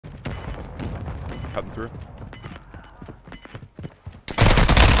Cutting through.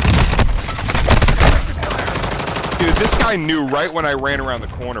 Dude, this guy knew right when I ran around the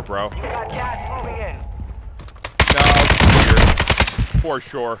corner, bro. You got gas moving in. No, for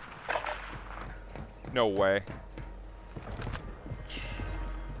sure. No way.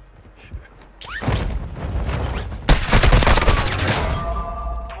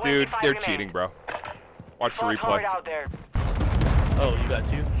 Dude, they're cheating, bro. Watch the replay. Out there. Oh, you got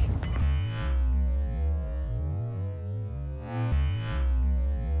two?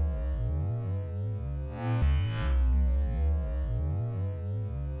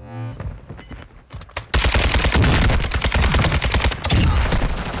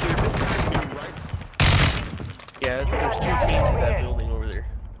 Yeah, there's two teams in that building over there.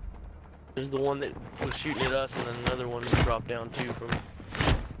 There's the one that was shooting at us, and then another one dropped down too from.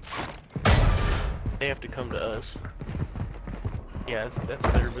 They have to come to us. Yeah, that's a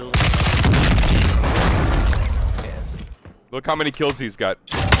better building. Yes. Look how many kills he's got.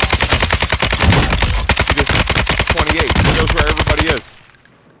 He just 28. He knows where everybody is.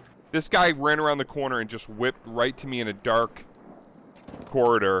 This guy ran around the corner and just whipped right to me in a dark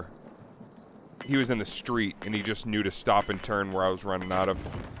corridor. He was in the street, and he just knew to stop and turn where I was running out of.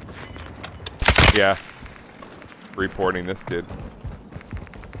 Yeah. Reporting this dude.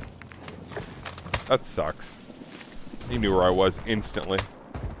 That sucks. He knew where I was instantly.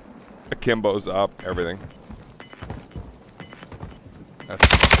 Akimbo's up, everything. That's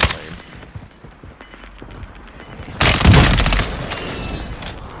lame.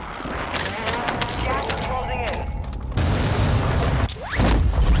 Gas is closing in.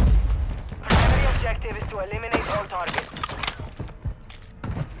 Primary objective is to eliminate all targets.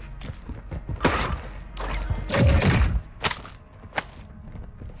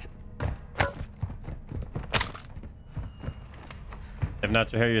 If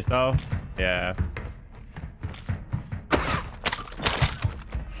not, you hear yourself. Yeah.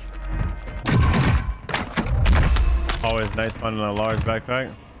 Always nice finding a large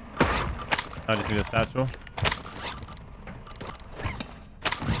backpack. I just need a satchel.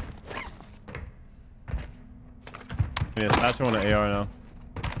 Need a satchel and an AR now.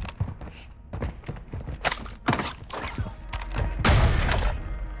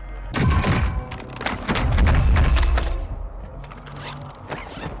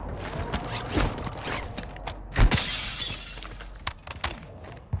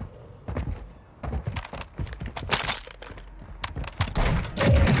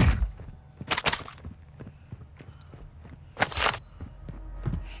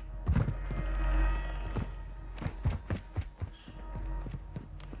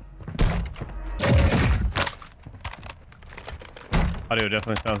 Audio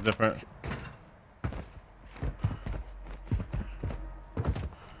definitely sounds different.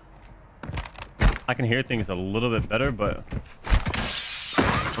 I can hear things a little bit better, but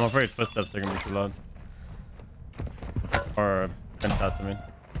I'm afraid footsteps are gonna be too loud. Or gunshots, I mean.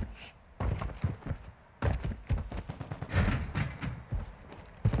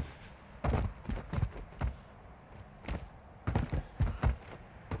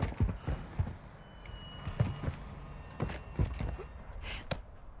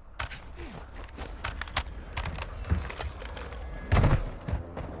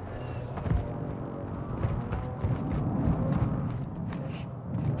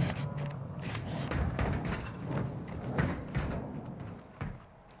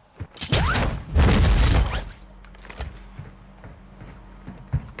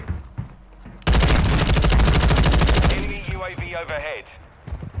 UAV overhead.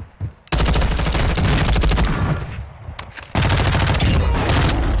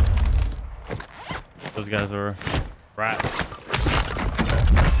 Those guys were rats.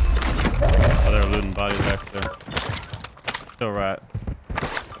 Oh, they're looting bodies back there. Still rat.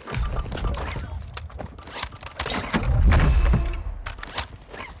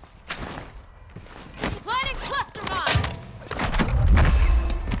 Planting cluster mine.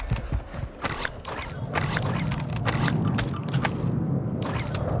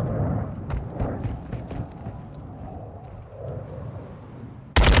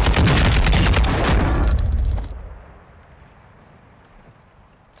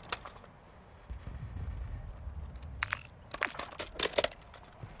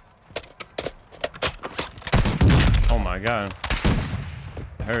 Oh my god.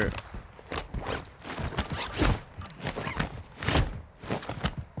 It hurt.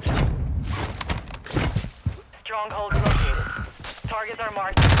 Stronghold located. Targets are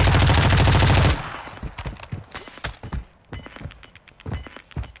marked.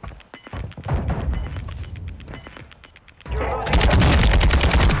 You're losing.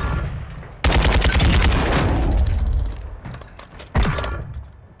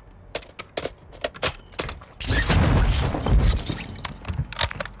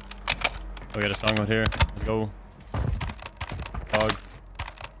 here. Let's go. Dog.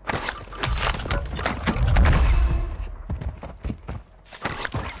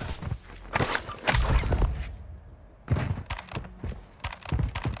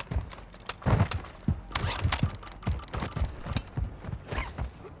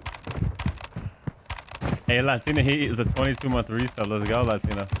 Hey, Latina Heat is a 22-month reset. Let's go,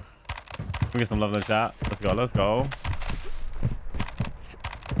 Latina. We get some love in the chat. Let's go. Let's go.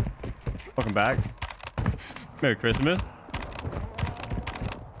 Welcome back. Merry Christmas.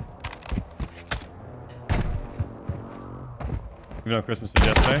 Even though Christmas was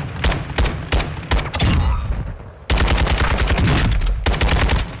yesterday.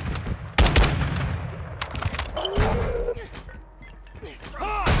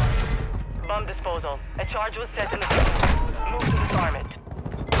 Bomb disposal. A charge was set in the field. Move to disarm it.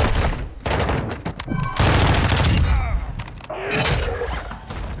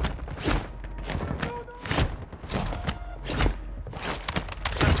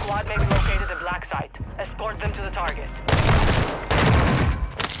 The squad may be located at black site. Escort them to the target.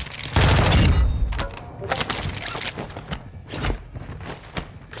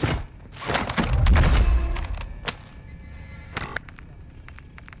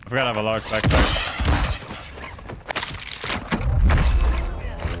 I forgot I have a large backpack.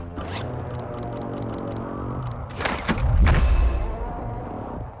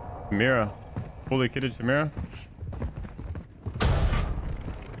 Chimera. Fully kitted Chimera.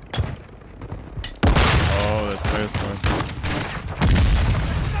 Oh, that's parachute.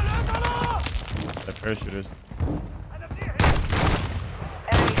 That parachute is.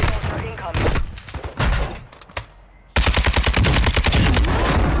 Enemy soldier incoming.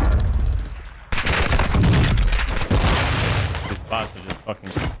 These bots are just fucking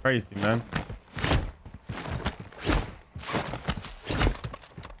crazy, man.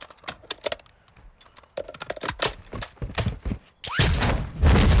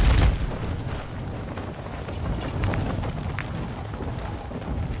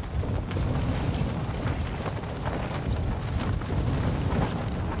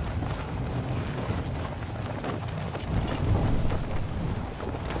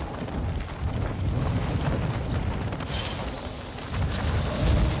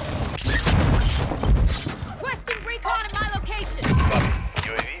 Requesting recon at my location.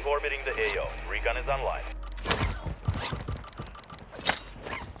 UAV orbiting the AO. Recon is online.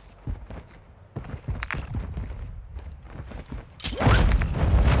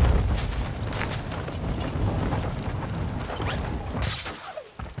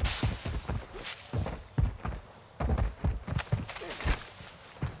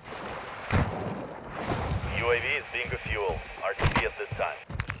 UAV is being refueled. RTB at this time.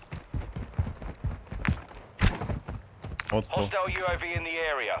 Multiple. Hostile UAV in the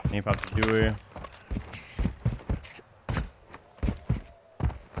area. He popped the Dewey.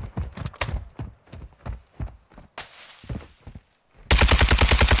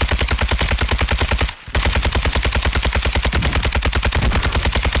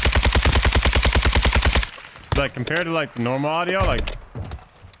 Like compared to like the normal audio, like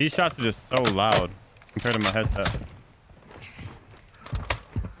these shots are just so loud compared to my headset.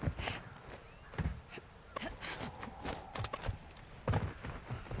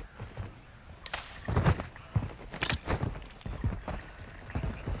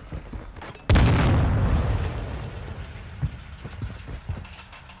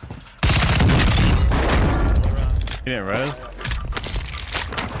 He didn't res.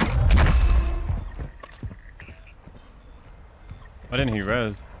 Why didn't he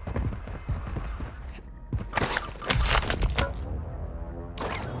res?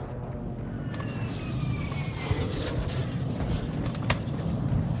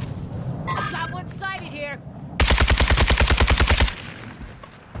 Got one sighted here.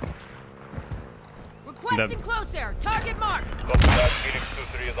 Requesting close air. Target marked. Copy that. Phoenix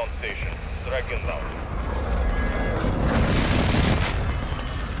 2-3 is on station. Strike inbound.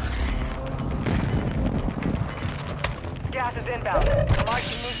 Gas is inbound.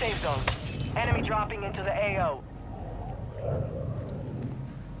 Marking new safe zone. Enemy dropping into the AO.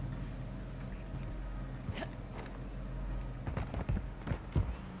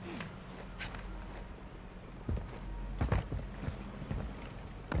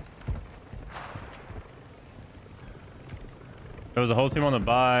 There was a whole team on the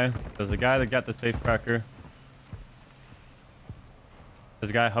buy. There's a guy that got the safe cracker. There's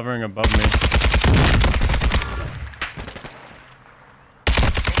a guy hovering above me.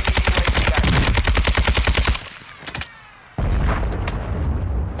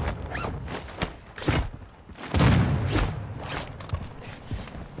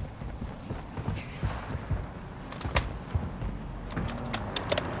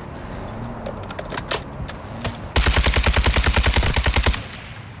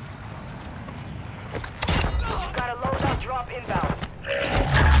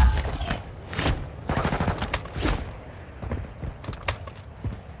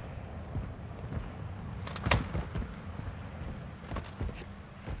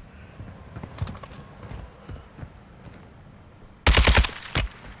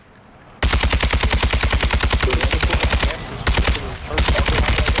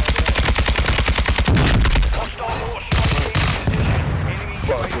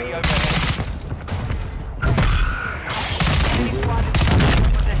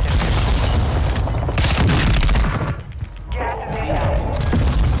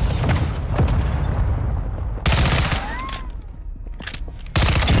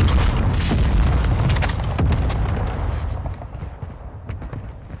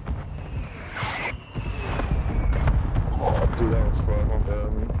 donc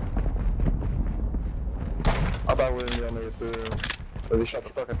I thought we were gonna get through. But they shot the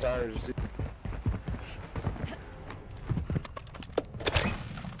fucking tires, you see.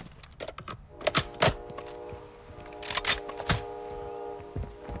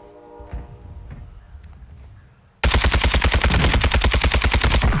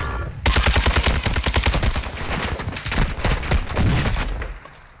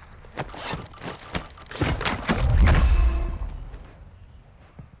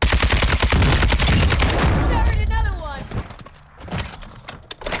 Buried another one.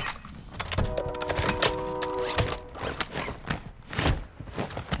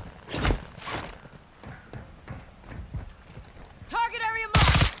 Target area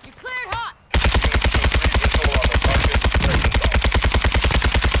marked. You cleared hot. Visual on the target. Tracking down.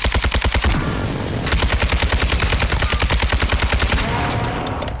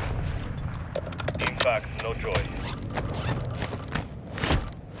 Team facts, no joy.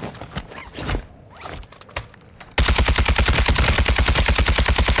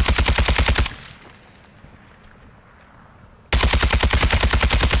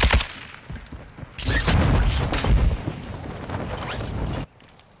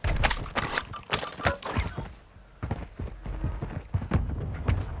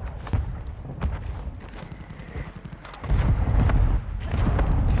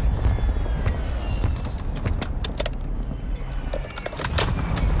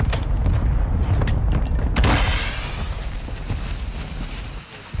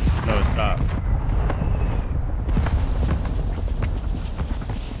 No, stop.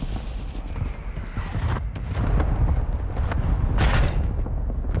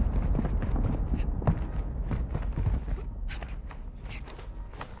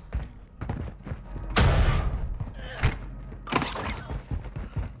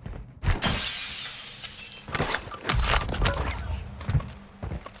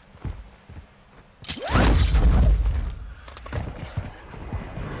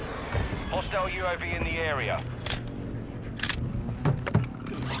 Hostile UAV in the area.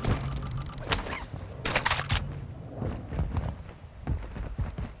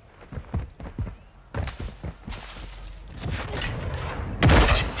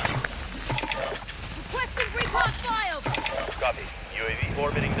 Requesting recon file. Copy. UAV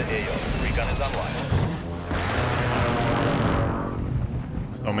orbiting the AO. Recon is online.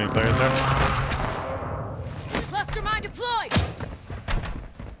 So many players there. Cluster mine deployed.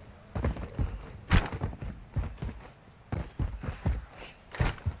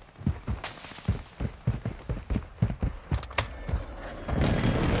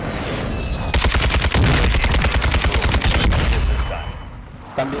 This time.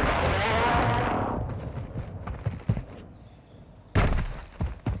 También.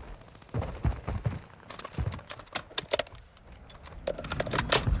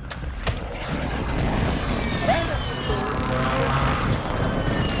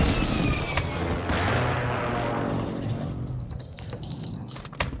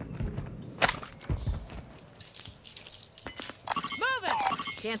 Moving.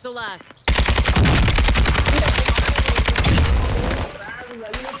 Cancel last.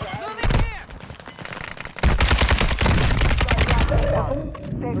 Moving here.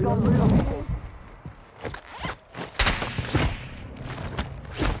 Safe zone relocated.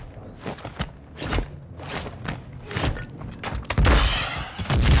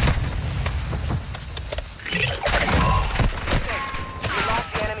 We lost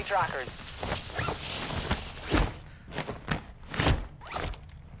the enemy trackers.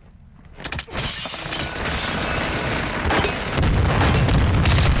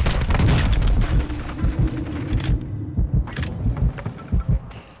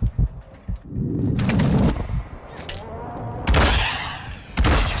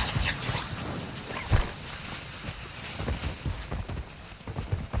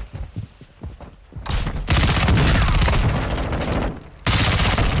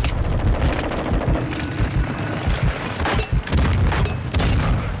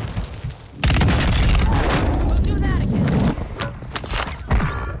 We'll do that again.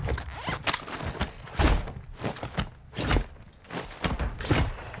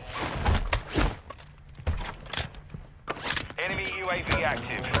 Enemy UAV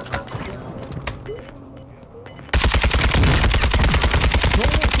active.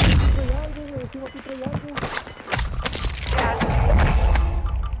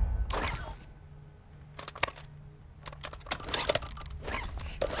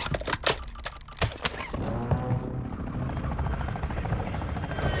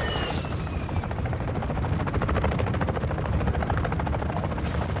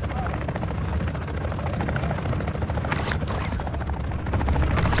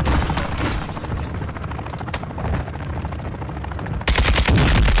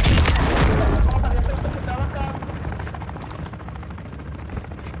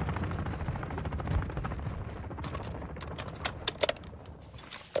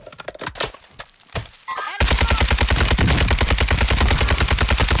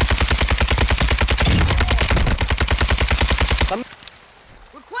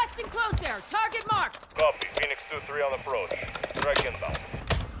 Copy. Phoenix 2-3 on approach. Strike inbound.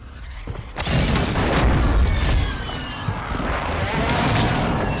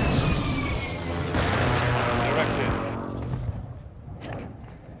 Directed.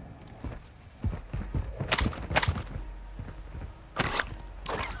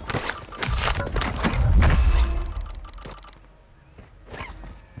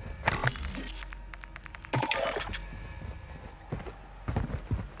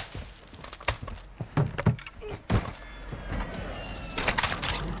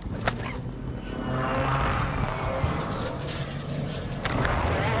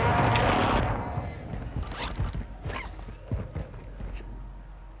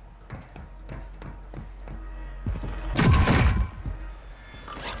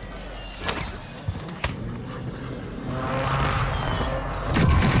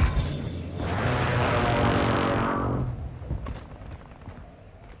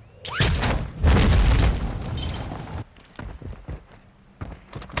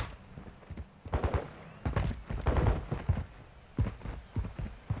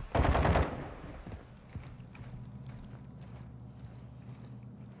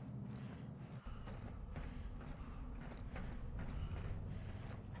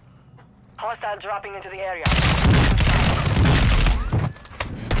 Hostile dropping into the area.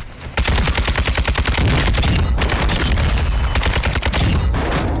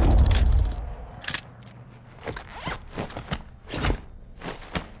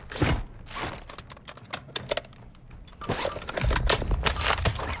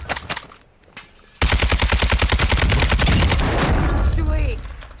 Sweet.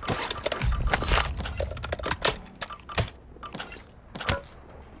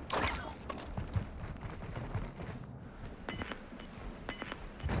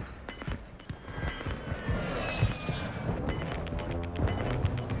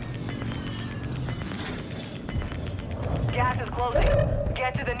 Gas is closing.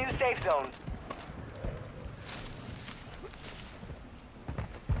 Get to the new safe zone.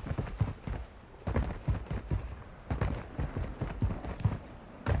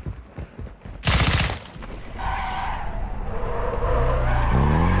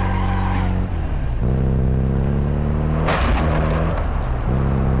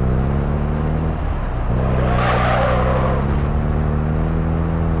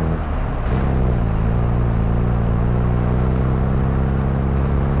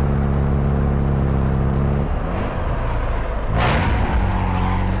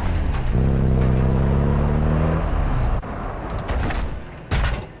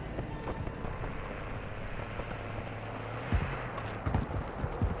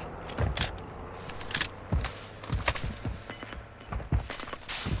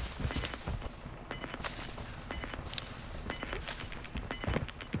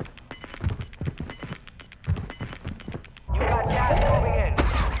 You got gas moving in.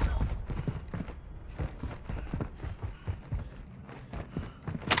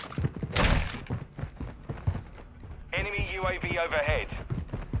 Enemy UAV overhead.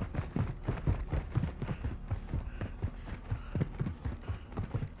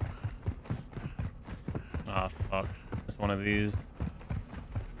 Ah, fuck. Just one of these.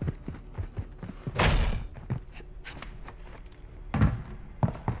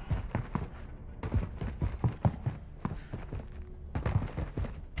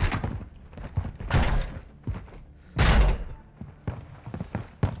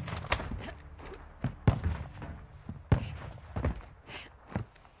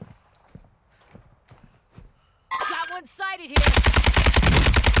 Got one sighted here.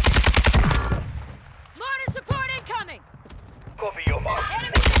 Mortar support incoming. Copy your mark.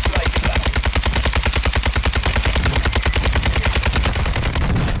 Enemy. Strike inbound.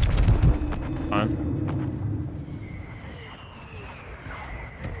 Fine.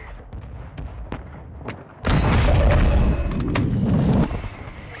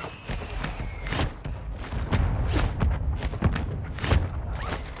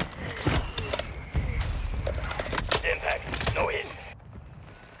 Impact. No hit.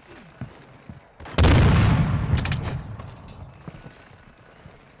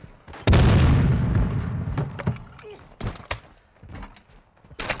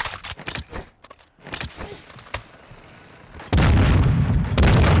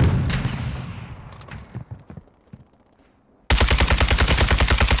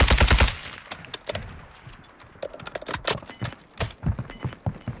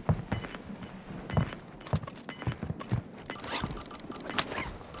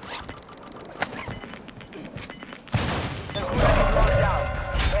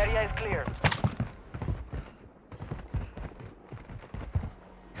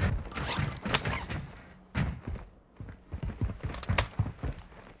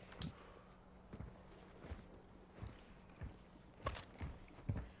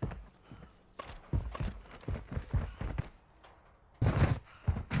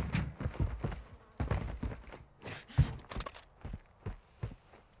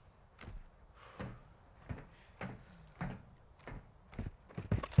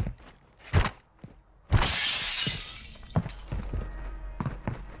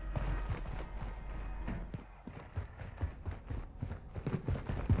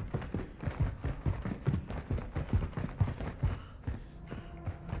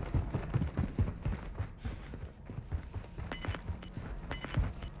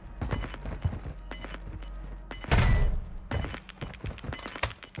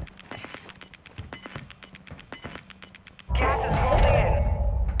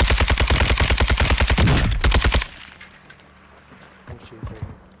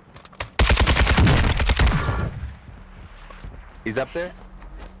 He's up there?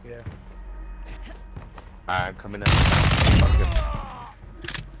 Yeah. Alright, I'm coming up. Fuck it.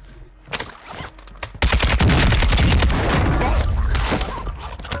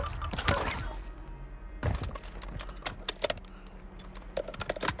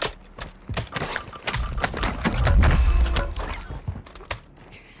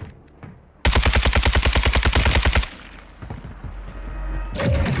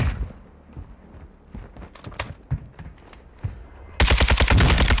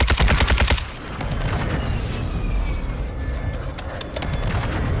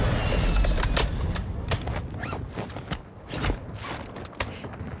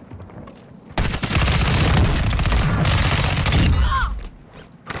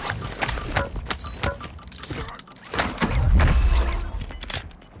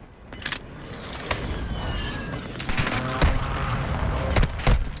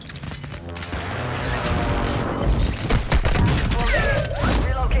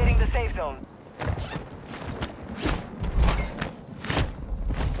 Relocating the safe zone.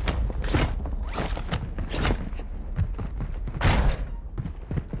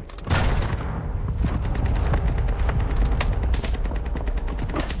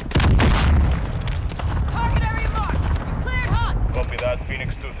 Target area marked. You're cleared hot. Copy that.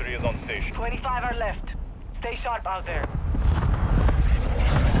 Phoenix 2-3 is on station. 25 are left. Stay sharp out there.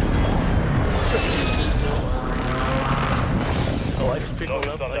 Oh, I just picked No one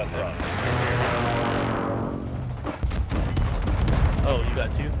hits up on like that that. front. Oh, you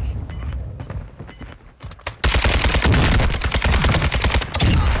got two?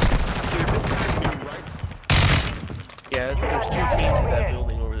 Yeah, there's two teams in that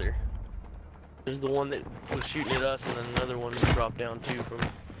building over there. There's the one that was shooting at us, and then another one dropped down too from.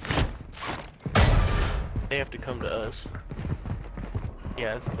 They have to come to us.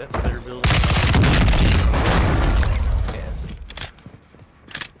 Yeah, that's a better building. Yes.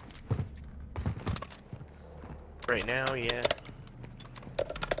 Right now, yeah.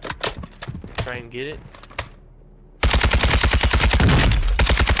 Try and get it.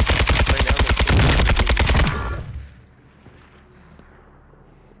 Right now,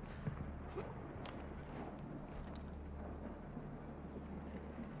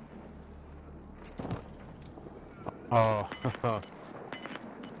 Oh.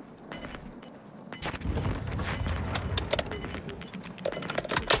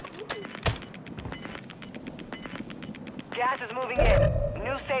 Gas is moving in.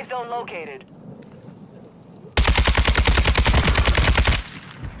 New safe zone located.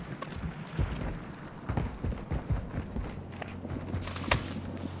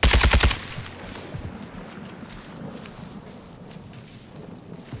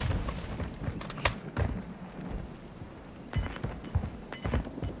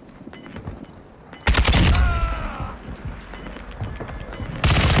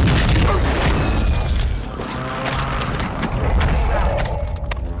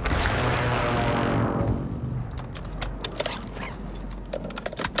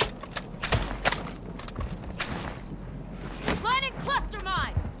 Planting cluster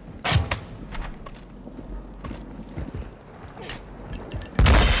mine.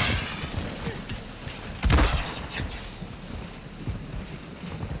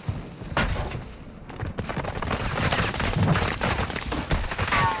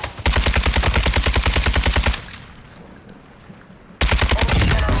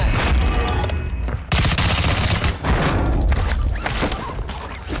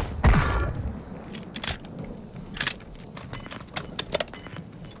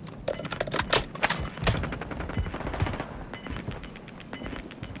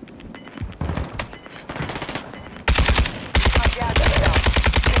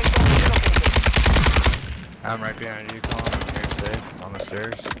 I'm right behind you, Colin. You're safe on the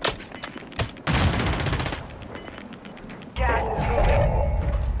stairs. Gas is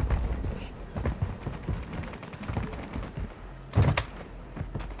moving.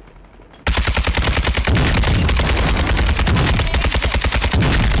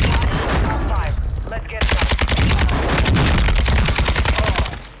 Five. Let's get some.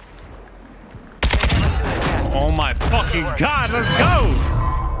 Oh my fucking god, let's go!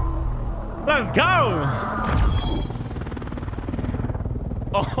 Let's go!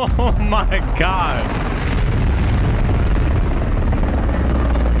 Oh my god!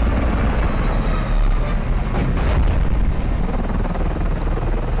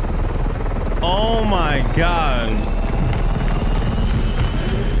 Oh my god!